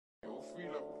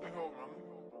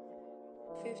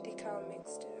50 cal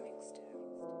mixed.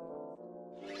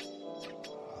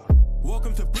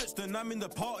 Welcome to Brixton, I'm in the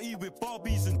party with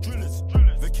Barbies and drillers.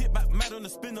 The kit back mad on the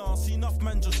spinner, I see enough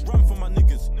man just run for my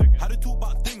niggas. How they talk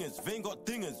about dingers, they ain't got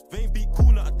dingers, they ain't beat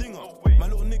cool not a dinger. My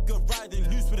little nigga riding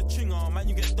loose with a chinger, man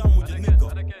you get done with your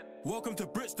nigga. Welcome to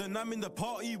Brixton, I'm in the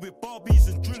party with Barbies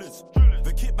and drillers.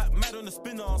 The kit back mad on the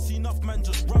spinner, I see enough man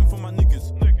just run for my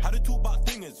niggas. How they talk about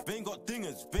dingers, they ain't got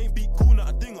dingers, they ain't beat cool not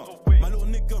a dinger. My little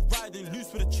nigga riding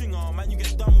loose with a chinger, man you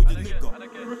get done with your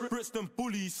nigga. Brixton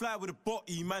bully, slide with a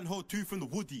body, man hold two from the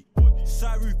woody.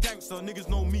 Saru gangster, niggas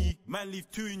know me, man leave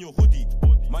two in your hoodie.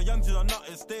 My youngsters are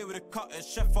nutters, stay with the cutters,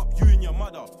 chef up you and your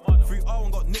mother.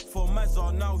 3R got nicked for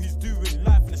Mazza, now he's doing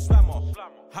life in the slammer.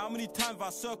 How many times have I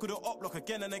circled the up block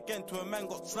again and again till a man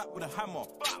got slapped with a hammer?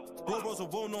 Bro's a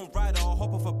well-known rider, I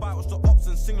hop off a bike, watch the ops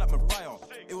and sing like Mariah.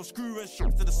 It was screw and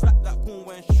shit to the slap that corn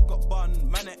when shit got bun.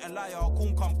 Man ain't a liar,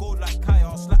 corn come gold like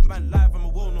Kaya. Slap man live, I'm a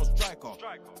well-known striker.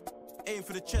 Aim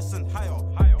for the chest and higher.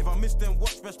 If I miss them,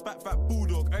 watch best back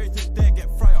bulldog. Everything there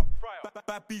get fry up.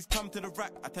 Bad bees come to the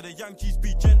rack. I tell the young G's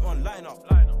be gent on line up.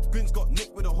 Grins got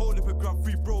nicked with a whole lip of grub.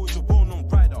 3 bros, a well-known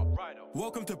rider.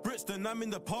 Welcome to Brixton, I'm in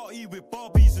the party with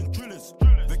Barbies and drillers.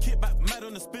 The kit back mad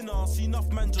on the spinner, I see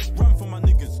enough man just run for my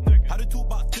niggas. How they talk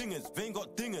about dingers, they ain't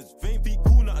got dingers, they ain't beat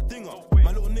cool not a dinger.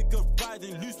 My little nigga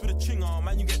riding loose with a chinger,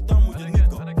 man you get done with your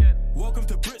nigga. Welcome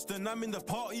to Brixton, I'm in the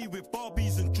party with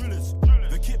Barbies and drillers.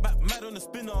 The kit back mad on the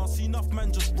spinner, I see enough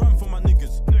man just run for my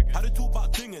niggas. How they talk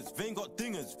about dingers, they ain't got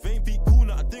dingers, they ain't beat cool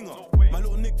not a dinger. My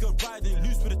little nigga riding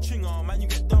loose with a chinger, man you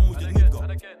get done with your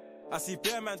nigga. I see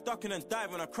bear man ducking and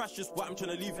diving, I crash just what I'm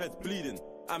trying to leave heads bleeding.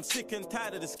 I'm sick and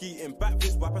tired of the skeeting, back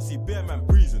this whap I see bear man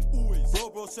breezing.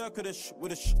 Bro circle the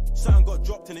with a something got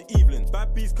dropped in the evening.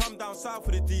 Bad bees come down south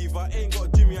for the diva, ain't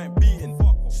got Jimmy, I ain't beating.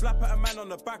 Slap at a man on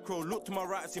the back row, look to my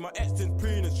right, I see my ex-tin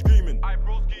preening and screaming. I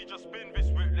broski just spin this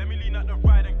whip, let me lean at the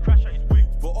ride and crash at his wig.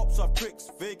 The ops are pricks,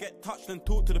 they get touched and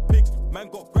talk to the pigs. Man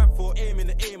got grabbed for aim in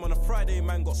the aim, on a Friday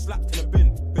man got slapped in the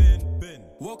bin.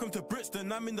 Welcome to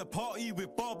Brixton, I'm in the party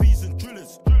with Barbies and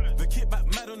drillers. The kit back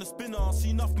mad on the spinner, I see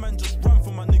enough man just run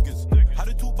for my niggas. How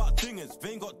they talk about dingers,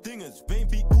 they ain't got dingers, they ain't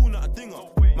beat cool not a dinger.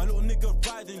 My little nigga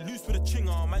riding loose with a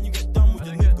chinger, man you get done with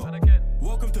your nigga.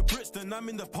 Welcome to Brixton, I'm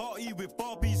in the party with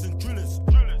Barbies and drillers.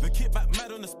 The kit back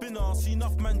mad on the spinner, I see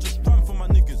enough man just run for my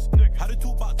niggas. How they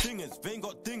talk about dingers, they ain't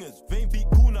got dingers, they ain't beat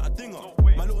cool not a dinger.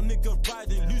 My little nigga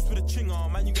riding loose with a chinger,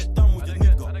 man you get done with your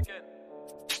nigga.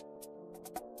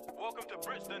 Welcome to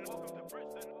Brixton,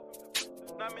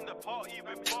 I'm in the party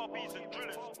with Barbies and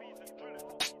drillers.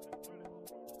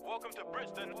 Welcome to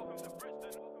Brixton,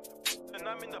 and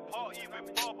I'm in the party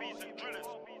with Barbies and drillers.